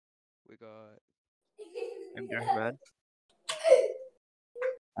got Md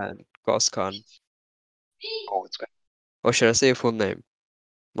and Ghouse Khan. Oh, it's good. Or should I say your full name?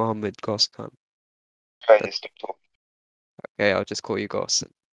 Mohammed Ghouse Khan. Try That- this TikTok. Okay, I'll just call you Ghouse.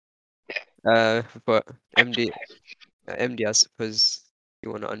 But MD, I suppose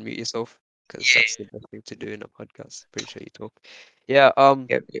you want to unmute yourself because that's the best thing to do in a podcast. Pretty sure you talk. Yeah.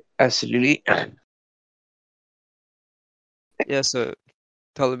 Yep, absolutely. Yeah. So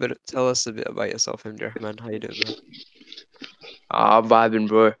tell us a bit about yourself, MD Rahman. How you doing, man? Vibing,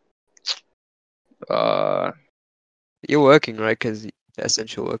 bro. You're working, right? Because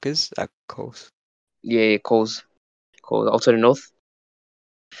essential workers at Coles. Yeah, Coles. Also the north.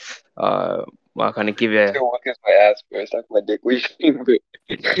 Well, kind of give you. Still working my ass, bro. Suck my dick. What do you mean, bro?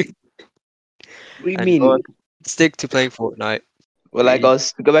 What do you And mean? stick to playing Fortnite. Well, like, I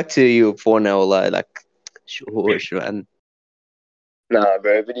was to go back to you for now, like, sure, man. Nah,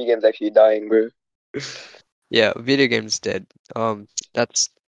 bro. Video games actually dying, bro. Yeah, video games dead. That's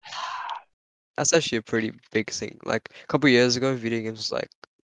actually a pretty big thing. Like a couple years ago, video games was like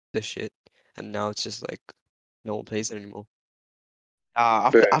the shit, and now it's just like no one plays it anymore.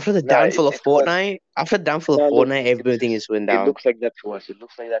 After the Nah, downfall of it was- Fortnite, after the downfall Nah, of look, Fortnite, everything is went It down. looks like that to us. It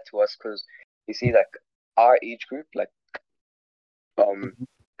looks like that to us because you see, like our age group, like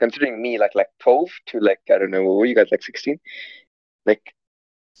considering me, like 12 to like I don't know, what were you guys like 16? Like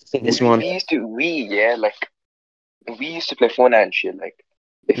This we one. used to play Fortnite and shit. Like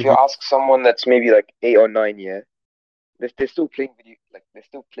if you ask someone that's maybe like 8 or 9, yeah, they're still playing they're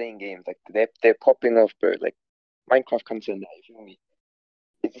still playing games. Like they're popping off, bro. Like Minecraft comes in that. You feel me?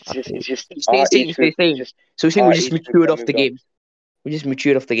 It's just our age group. So we're saying our we just age group matured that off the moved on. games. We just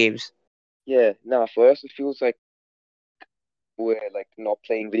matured off the games. Yeah, nah, for us it feels like we're like not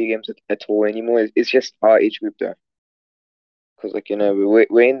playing video games at all anymore. It's just our age group there. Because like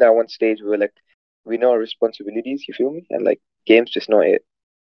we're in that one stage where like we know our responsibilities. You feel me? And like games just not it.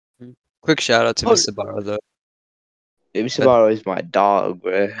 Quick shout out to Mr. Barrow though. Mr. Barrow is my dog,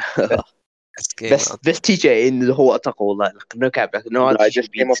 bro. Best teacher in the whole attack. Like no cap. Like, no, I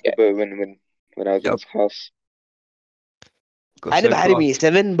just came off the boat when I was in his house. I never had him in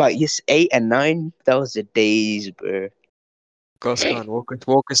 7, but yes, 8 and 9. That was the days, bro. Ghost Khan, walk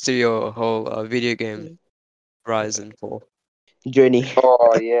us through your whole video game rise and fall journey.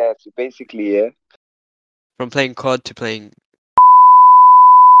 Oh yeah, so basically, yeah. From playing COD to playing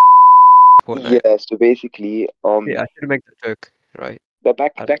Fortnite. Yeah, so basically, Yeah, I should make the joke, right? But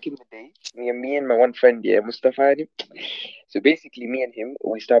back in the day, me and my one friend, yeah, Mustafa. So basically, me and him,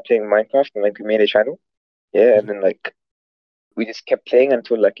 we started playing Minecraft, and like we made a channel, yeah, and then like we just kept playing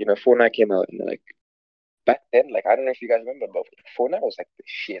until like Fortnite came out, and like back then, like I don't know if you guys remember, but Fortnite was like the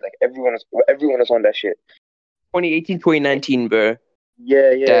shit. Like everyone was on that shit. 2018, 2019, bro.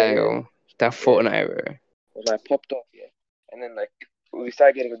 Yeah. Damn, that Fortnite, bro. It was like popped off, yeah, and then like we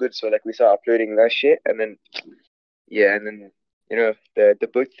started getting good, so like we started uploading that shit, and then the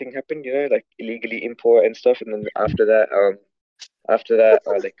boat thing happened, like illegally import and stuff, and then after that,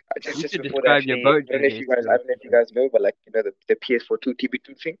 like just before that, your boat I don't know if you guys know, but like the PS4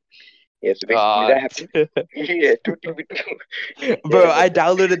 2TB2 thing. Yeah, so basically that happened. Yeah, 2TB2. Bro, I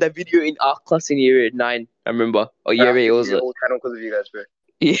downloaded that video in our class in year 9. I remember, or year 8 was it? Whole channel because of you guys, bro.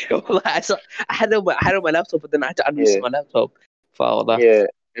 Yeah, well, I had it on my laptop, but then I had to uninstall my laptop for all that. Yeah,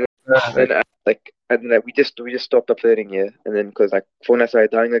 and then we just stopped uploading, yeah, and then because like Fortnite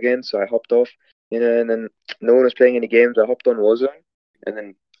started dying again, so I hopped off, and then no one was playing any games. I hopped on Warzone, and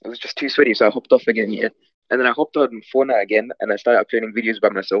then it was just too sweaty, so I hopped off again, yeah, and then I hopped on Fortnite again, and I started uploading videos by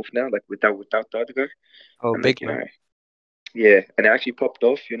myself now, like without the other guy. Oh, and, big like, man. Yeah, and it actually popped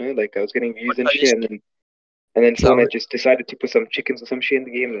off, like I was getting views and shit, and then Fortnite just decided to put some chickens or some shit in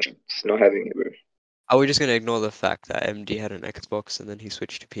the game, and just not having it, bro. Are we just gonna ignore the fact that MD had an Xbox and then he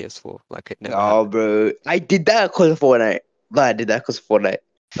switched to PS4 like it never Oh, happened? bro, I did that because of Fortnite. I did that because of Fortnite.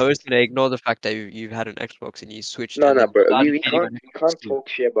 I was gonna ignore the fact that you had an Xbox and you switched. No, bro. We can't talk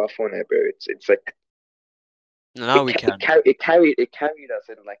shit about Fortnite, bro. It's like now we can. It carried us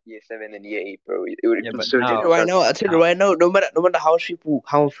in like year 7 and year 8, bro. It was so difficult. I'll tell you right now. No matter how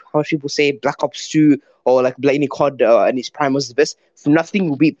people say Black Ops 2 or like Blaney COD and its prime was the best, nothing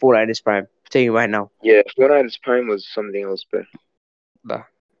will beat Fortnite in its prime. I'm telling you right now. Yeah, Fortnite its prime was something else, bro. But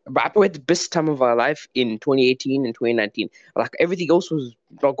we had the best time of our life in 2018 and 2019. Like everything else was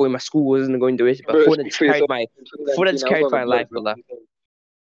not going. My school wasn't going the way, but Fortnite carried my life, brother.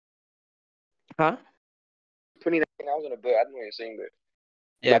 Huh? 2019, I was on a boat. I don't know what you're saying, bro.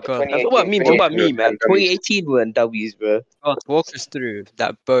 Yeah, that's about me, man. 2018 we went W's, bro. God, walk us through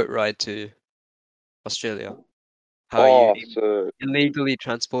that boat ride to Australia. How you So illegally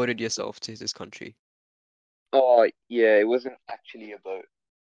transported yourself to this country. yeah, it wasn't actually about.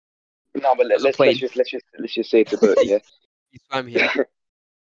 No, but It was a plane. let's just say it's about, yeah. You swam here.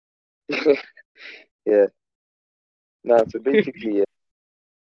 Yeah. No, so basically,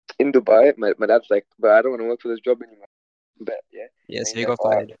 in Dubai, my dad's like, but I don't want to work for this job anymore. But yeah, Yeah, and so he's you like,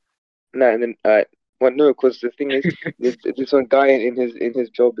 got fired. no, and then well, no, because the thing is, there's this one guy in his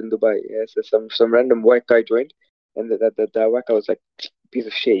job in Dubai. Yeah, so some random white guy joined, and that white guy was like, piece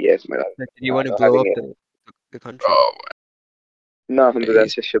of shit. Yes, my dad, Like, did you want to not blow having up it. the country? No, Hamza,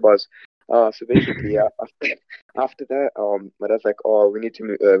 that's Base. just Shabazz. So basically, yeah, after that, my dad's like, oh, we need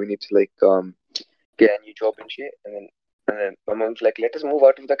to like get a new job and shit, and then my mom's like, let us move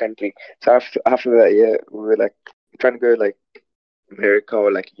out of the country. So after that, yeah, we were like trying to go like America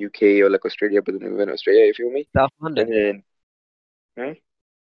or like UK or like Australia, but then we went Australia. You feel me? South And London. then, hmm?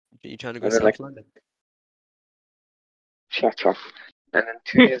 You trying to go And then like South London? shut up. And then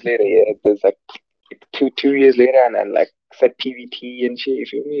 2 years later, yeah, there's like two years later, and like said PVT and shit. You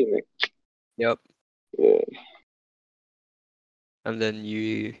feel me? And, like, Yep. yeah, And then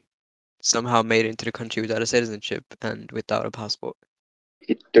you somehow made it into the country without a citizenship and without a passport.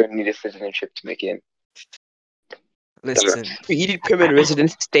 you don't need a citizenship to make it in. Listen, You need permanent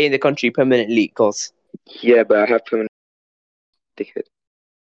residence to stay in the country permanently, cause Yeah, but I have permanent ticket.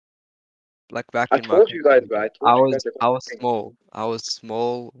 like back I in my told you guys, country, bro. I I told you guys was I got I the was thing. small. I was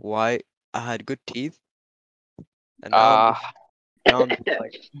small, white. I had good teeth, and now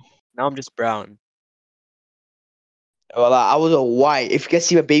I'm just brown. well, I was a white. If you can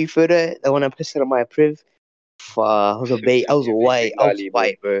see my baby photo, the one I posted on my priv, I was a baby. I was You're being white. big I was lally, bro.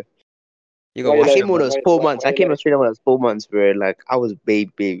 white, bro. You got Why you I washed like? came up when by I the was 4 months. Why I you came to like? Australia when I was 4 months, bro. Like I was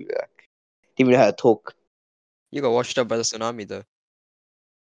baby. Like, didn't even know how to talk. you got washed up by the tsunami though.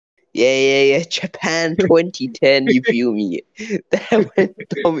 Yeah. Japan 2010. You feel me? That went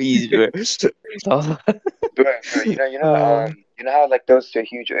dummies, bro. So, Bro, uh, you know how like there was a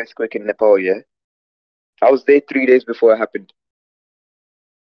huge earthquake in Nepal, yeah? I was there 3 days before it happened.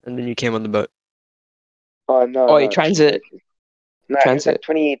 And then you came on the boat. Oh oh, no, transit, no, it was like transit.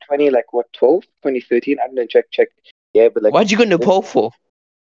 2020, like what, 12, 2013. I don't know, check. Yeah, but like Why'd you go to this, Nepal for?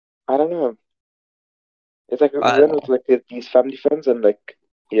 I don't know. It's like we Uh, went with like these family friends, and like,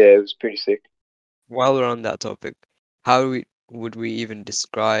 yeah, it was pretty sick. while we're on that topic, would we even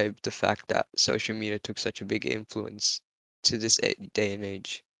describe the fact that social media took such a big influence to this day and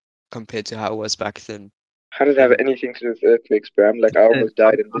age compared to how it was back then? How does it have And anything to do with earthquakes, bro? I'm like, I uh, almost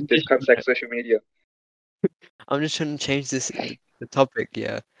died, and I'm this just comes like social media. I'm just trying to change the topic.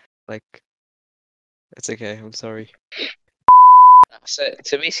 Yeah, like it's okay. I'm sorry.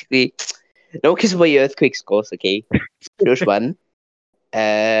 So basically, no kiss about your earthquakes, course, okay? First one.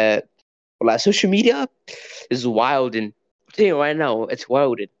 Like social media is wild, and I'm telling you right now, it's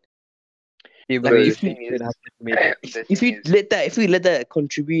wild. Do you Like Bro, the believe if you thing people is, should have social media? the if thing you is, let that if we let that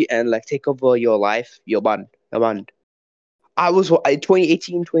contribute and like take over your life, you're banned. You're banned. I was in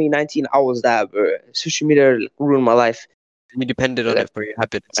 2018, 2019, I was that, bro. Social media like, ruined my life. You depended on Like, it for your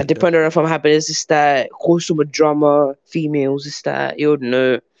happiness I and depend on if I'm happy. Is this that cause so much drama, females, is that you don't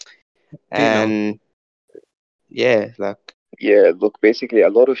know, females. and yeah, like yeah, look, basically, a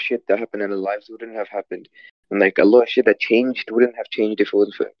lot of shit that happened in our lives wouldn't have happened. And like a lot of shit that changed wouldn't have changed if it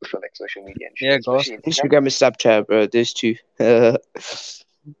wasn't for like social media and shit, Yeah, Ghost. especially Instagram. Instagram and Snapchat, bro. Those two.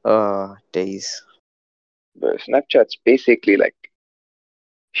 Oh, days. But Snapchat's basically like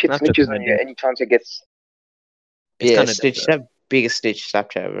shit Snapchat's snitches kind on of you dead. any chance it gets. It's Yeah, kind of dead Stitch. though. That biggest Stitch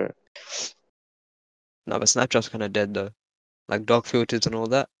Snapchat, bro. No, but Snapchat's kind of dead though. Like dog filters and all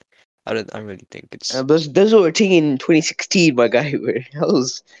that. I don't really think it's. Those were a thing in 2016, my guy. Bro. I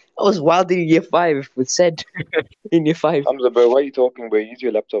was wild in year five with said in year five. Hamza, bro, why are you talking, bro? Use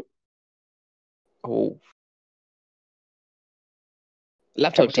your laptop. Oh,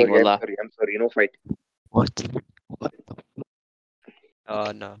 laptop thing, I'm wallah. sorry, no fight. What? What?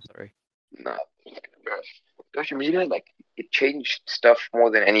 Oh no, sorry. Nah, bro. Social media, like, it changed stuff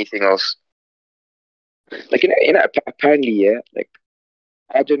more than anything else. Like, apparently, yeah, like,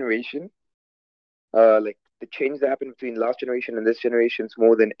 our generation, like, the change that happened between last generation and this generation is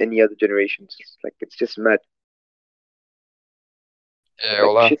more than any other generations. Like, it's just mad. Yeah, Like,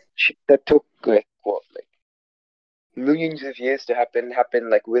 wallah. shit that took, like, what, like, millions of years to happen,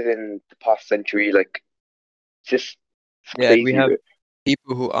 like, within the past century. Like, just, it's Yeah, and we crazy, have bro.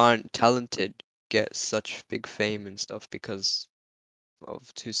 people who aren't talented get such big fame and stuff because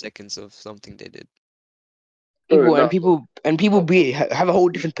of 2 seconds of something they did. people have a whole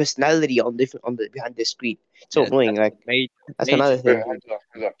different personality behind their screen. It's so annoying. Like that's another Bro, thing. Hamza,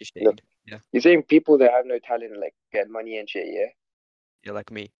 look, shade. Yeah, you're saying people that have no talent like get money and shit, yeah? you're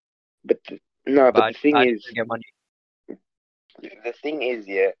like me. But but the thing I is, didn't get money.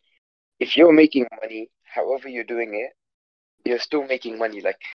 yeah, if you're making money, however you're doing it, you're still making money.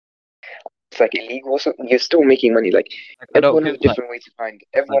 Like it's like illegal or something. You're still making money. Like Like, I don't everyone has feel a different way to grind.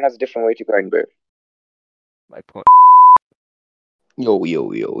 Everyone has a different way to grind, bro. my point. Yo. Bro, one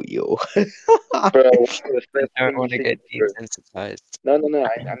of the I first don't things want you to think, get bro. desensitized. No.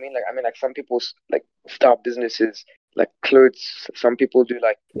 I mean like some people like start businesses like clothes. Some people do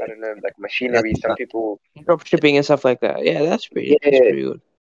like I don't know like That's machinery. Some people Drop shipping and stuff like that. Yeah, that's pretty yeah good.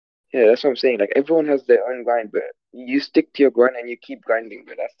 yeah. That's what I'm saying. Like everyone has their own grind, but you stick to your grind and you keep grinding.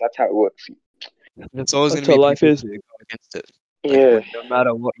 But that's how it works. There's always going That's to how be life people is. who go against it. Like, Yeah. no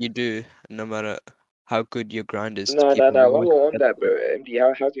matter what you do, no matter how good your grind is, No. people will While always we're on get that, it. bro, MD,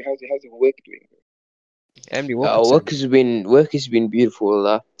 how's your work doing? MD, what concern Work has been beautiful.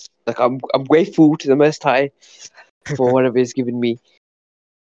 Like I'm grateful to the Most High for whatever He's given me.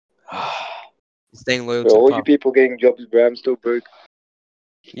 you? Staying loyal Bro, to the all you path. people getting jobs, bro. I'm still broke.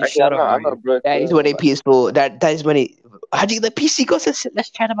 You Actually, shut up, I'm Mario. not broke, That is bro. when a PS4. That is when it. How do you get the PC? Let's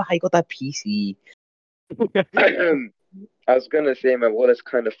chat about how you got that PC. I was gonna say my wallet's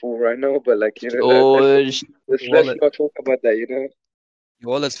kind of full right now, but like you know, Oh, let's not talk about that. You know. Your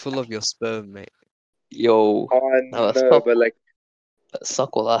wallet's full of your sperm, mate. yo, Oh no, no, but like,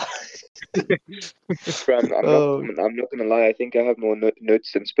 suck all that. bro, Oh, I'm not gonna lie. I think I have more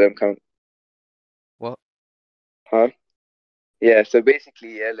notes than sperm count. What? Huh? Yeah. So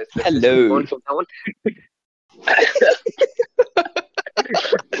basically, yeah. Let's move hello. on from that one.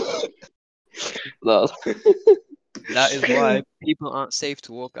 No. That is why people aren't safe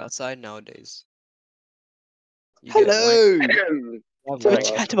to walk outside nowadays. You get wine. Hello. You have So No, wine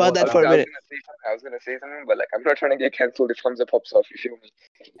chat to about walk that I was, for out. a I was minute. gonna say something. I was gonna say something, but like I'm not trying to get cancelled if Hamza pops off. You feel me?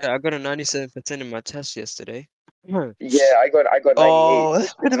 Yeah, I got a 97% in my test yesterday. Yeah, I got 98. Oh,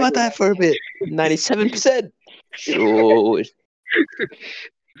 let's chat I about got that for a bit. 97%. 98. Oh,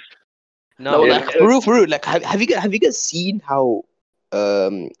 no, No, Yeah, like like, for real. Like, have you guys seen how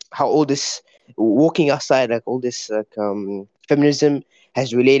all this walking outside, like all this feminism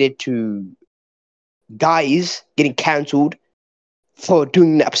has related to guys getting cancelled for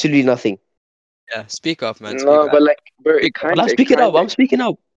doing absolutely nothing. yeah, speak up, man. Speak no, up. but like, bro, Speak up. Well, I'm speaking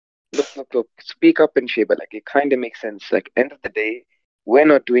up. look, speak up and shit, but like, it kind of makes sense. Like, end of the day, we're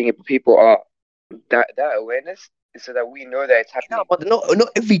not doing it, but people are. That awareness is so that we know that it's Yeah, happening. but not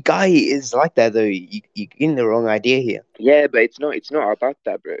every guy is like that though. You getting the wrong idea here. Yeah, but it's not about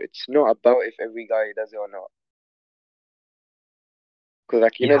that, bro. It's not about if every guy does it or not. Because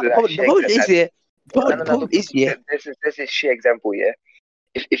like you know Yeah. that The shit problem is that here. no, The no, no, problem look, is here. this is shit example, yeah.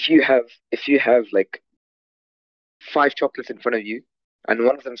 If you have like 5 chocolates in front of you and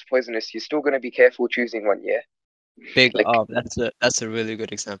one of them's poisonous, you're still gonna be careful choosing one, yeah. Big Like up. That's a really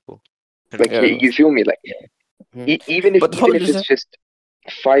good example. like Yeah. you feel me? Like Mhm. But the even problem if is it's just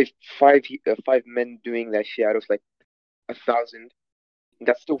five five men doing that shit out of like 1,000,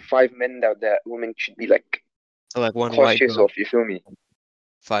 that's still 5 men that women should be like So like one white cautious girl, of. You feel me?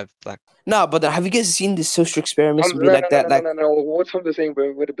 5 black. no, but have you guys seen these social experiments be No, like that? Like, no. What's Hamza saying,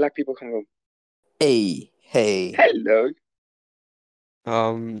 bro? Where the black people come from? hey. Hello.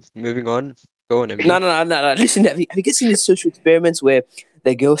 Moving on. Go on, No, MD. no, no, no, no. Listen, have you guys seen these social experiments where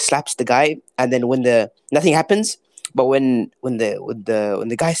the girl slaps the guy, and then when the nothing happens, but when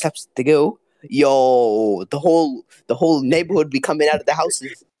the guy slaps the girl, yo, the whole neighborhood be coming out of the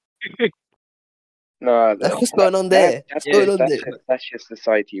houses. No, Like, what's going on there? What's Yeah, going on there? that's just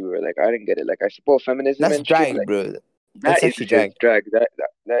society, bro. Like I didn't get it. Like I support feminism That's and shit, but drag, like bro. That's that is actually just drag. drag.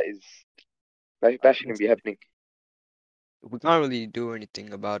 That is that shouldn't be listen, happening. we can't really do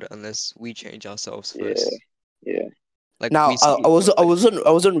anything about it unless we change ourselves Yeah, first. yeah. Like Now, we see I was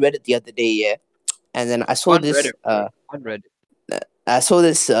on Reddit the other day, yeah, and then I saw on this Reddit, bro. On Reddit.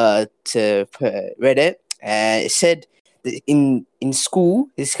 to Reddit, and it said that in school,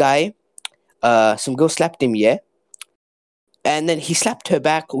 this guy, some girl slapped him, yeah, and then he slapped her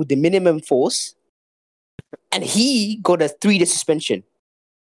back with the minimum force, and he got a 3-day suspension.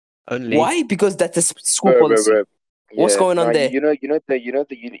 Only. Why? Because that's the school policy. Bro. What's Yeah. going No, on there? you know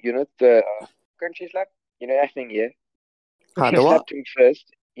the how can she slap? You know that thing, yeah. Huh, She the what? slapped him first.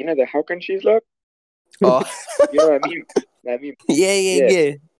 You know the how can she slap? Oh, You know what I mean? Yeah.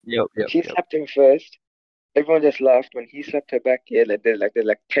 yeah. She Yep. slapped him first. Everyone just laughed when he slapped her back. Yeah, like there's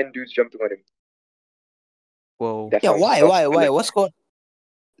like 10 dudes jumping on him. Whoa. That's Yeah, how why? violent. What's going?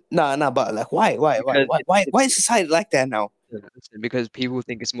 Nah, but like, Because why is society like that now? listen, because people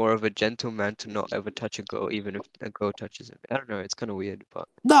think it's more of a gentleman to not ever touch a girl, even if a girl touches him. I don't know. It's kind of weird, but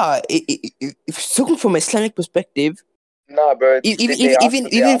Nah, if looking from Islamic perspective, Nah, bro. They even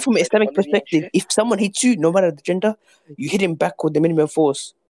ask from for Islamic equality and perspective, shit. if someone hits you, no matter the gender, you hit him back with the minimum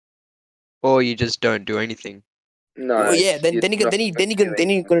force. or you just don't do anything. Nah, Oh yeah, it's you're not supposed to do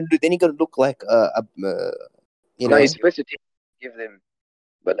anything. then he gonna look like you No, know. you're supposed to give them,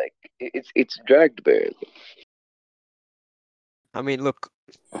 but like it's dragged, bro. I mean, look,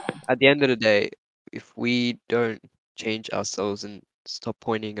 at the end of the day, if we don't change ourselves and stop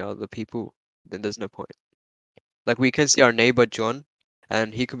pointing at other people, then there's no point. Like we can see our neighbor John,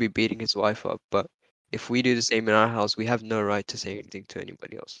 and he could be beating his wife up, but if we do the same in our house, we have no right to say anything to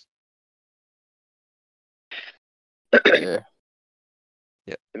anybody else. Yeah.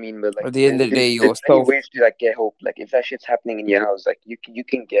 Yeah. I mean, but like At the end of the day, there's plenty yourself. ways to like get help. Like if that shit's happening in your house, like you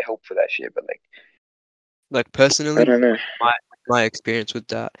can get help for that shit. But like Like I personally, don't know. my my experience with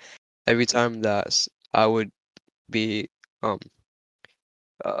that, every time that I would be um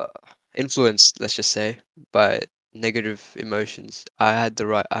uh influenced, let's just say, by negative emotions, I had the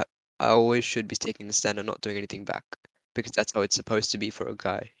right. I always should be taking the stand and not doing anything back because that's how it's supposed to be for a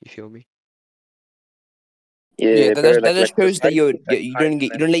guy. You feel me? Yeah, Yeah, bro. that Like just shows that society is like trying to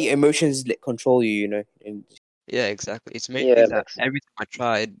you don't let manage. your emotions control you. You know. And Yeah, exactly. It's mainly Yeah, that every time I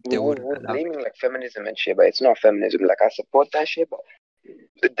tried, they wouldn't we're allow me. blaming like feminism and shit, but it's not feminism. Like I support that shit, but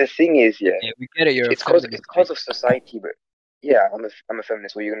the thing is, yeah, Yeah, we get it. You're a it's feminist, cause mate. of society, but yeah, I'm a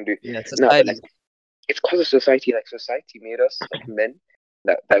feminist. What are you gonna do? Yeah, No, but like society. it's cause of society. Like society made us like men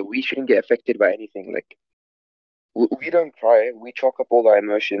that we shouldn't get affected by anything. Like we don't cry. We chalk up all our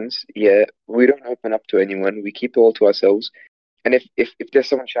emotions. Yeah, we don't open up to anyone. We keep it all to ourselves. And if there's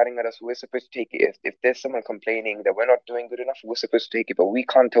someone shouting at us, we're supposed to take it. If there's someone complaining that we're not doing good enough, we're supposed to take it. But we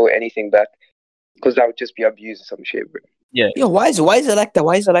can't tell anything back because that would just be abuse or some shit, bro. Yeah, yeah, why is it like that?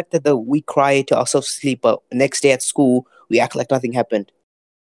 Why is it like that? We cry to ourselves to sleep, but next day at school we act like nothing happened.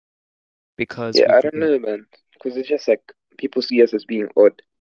 because Yeah, we I don't forget. know, man. Because it's just like people see us as being odd.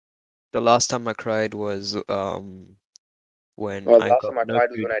 The last time I cried was when Well, I last got time I no cried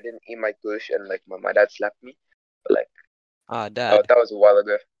was when food. I didn't eat my gush and like my dad slapped me. But like Ah, Dad. that was a while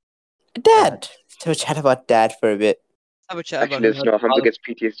ago. Dad. Dad, so chat about dad for a bit. Let's have a chat about Actually, who there's has no a Hamza father. gets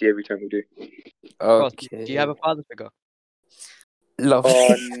PTSD every time we do. Ross, do you have Okay, a father figure? Oh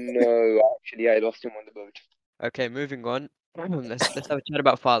lovely. no, actually I lost him on the boat. Okay, moving on. Let's have a chat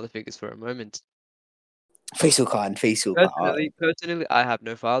about father figures for a moment. Faisal Khan. Personally, I have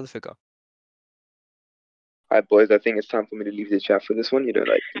no father figure. Alright, boys, I think it's time for me to leave the chat for this one. You know,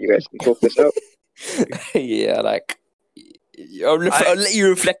 like you guys can talk this out. Yeah, like I I'll let you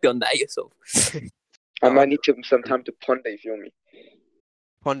reflect on that yourself. I no, might need some time to ponder. You feel me?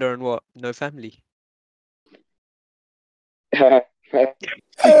 ponder on what? No family.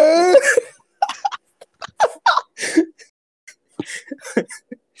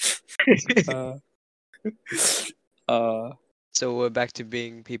 uh, uh, So we're back to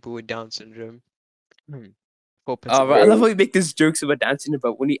being people with Down syndrome. but I 4%. love bro, how you make these jokes about dancing,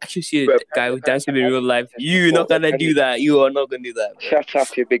 but when you actually see a bro, guy with dancing in real apparently life, it's you're not disrespectful. gonna do that. You are not gonna do that, bro. Shout out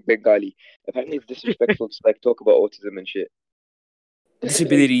to your big Bengali. Apparently it's disrespectful to like talk about autism and shit.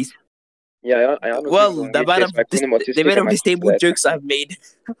 Disabilities. Yeah, I know people Well, don't get shit, so I call him the autistic. amount I of might keep disabled to that. jokes I've made.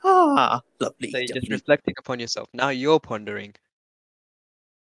 So Lovely, you're just lovely. reflecting upon yourself. Now you're pondering.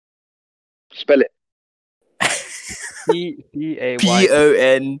 Spell it. P-A-Y.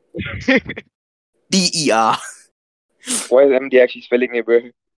 PONDER. Why is MD actually spelling it, bro?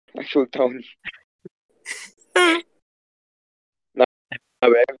 Actual town. Nah,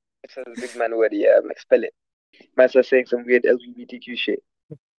 bro. It says big man word. Yeah, I'm like spell it. Man starts saying some weird LGBTQ shit.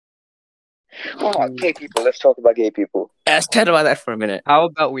 Oh, gay people. Let's talk about gay people. Let's chat about that for a minute. How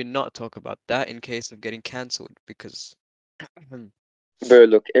about we not talk about that in case of getting cancelled? Because Bro,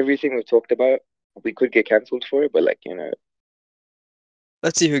 look, everything we've talked about, we could get cancelled for it, but like, you know,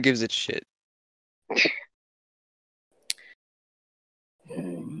 let's see who gives it shit.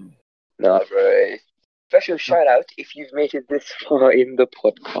 nah, bro. Special shout out if you've made it this far in the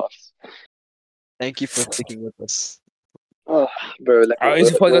podcast. Thank you for sticking with us. Oh, bro, like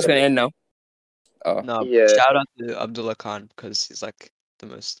Is the we're podcast the gonna end main. now? Oh, No, Yeah, shout out to Abdullah Khan because he's like the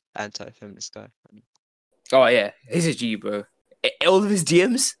most anti-feminist guy. oh yeah, he's a G, bro. All of his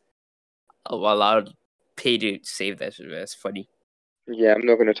DMs. Oh, well, I'll pay to save that. That's funny. yeah. I'm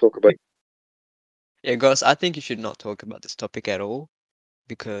not gonna talk about. Yeah, Gus, I think you should not talk about this topic at all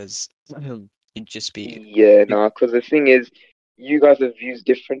because you'd just be. Yeah, nah. Because the thing is, you guys have views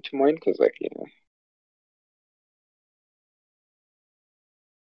different to mine. Because like, you know,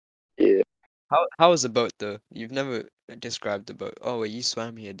 How was the boat though? You've never described the boat. Oh, wait, you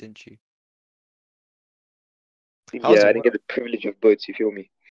swam here, didn't you? How's Yeah, the I didn't water? get the privilege of boats. You feel me?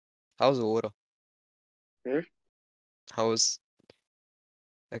 How's the water? Hmm? How was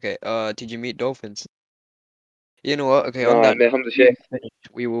okay? Did you meet dolphins? You know what? Okay, No, on I that met note, Hamza Sheikh.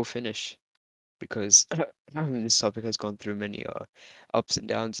 we will finish because this topic has gone through many ups and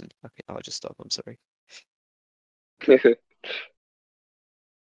downs, and okay, I'll just stop. I'm sorry.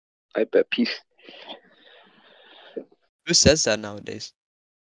 I bet peace. Who says that nowadays?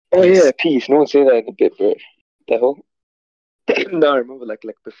 Oh yeah, Peace. peace. No one say that in a bit, bro. The hell? No, I remember like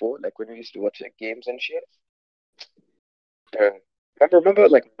before, like when we used to watch like games and shit. Remember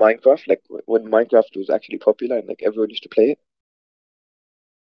like Minecraft, like when Minecraft was actually popular and like everyone used to play it.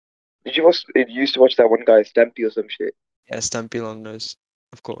 Did you used to watch that one guy Stampy or some shit? Yeah, Stampy Longnose,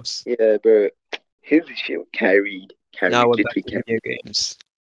 of course. Yeah, bro. His shit Now carried, we're back literally to video carried. games.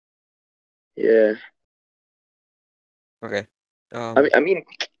 Yeah, Okay. I mean,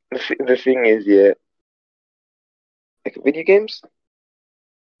 the thing is, yeah, like video games,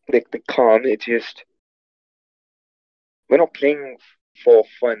 like the calm, it's just we're not playing for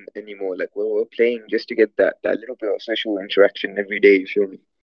fun anymore. Like we're playing just to get that little bit of social interaction every day. You feel me?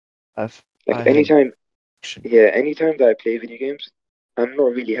 Like I have action. anytime that I play video games, I'm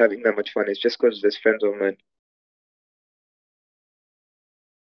not really having that much fun. It's just because there's friends of mine.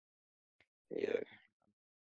 Yeah.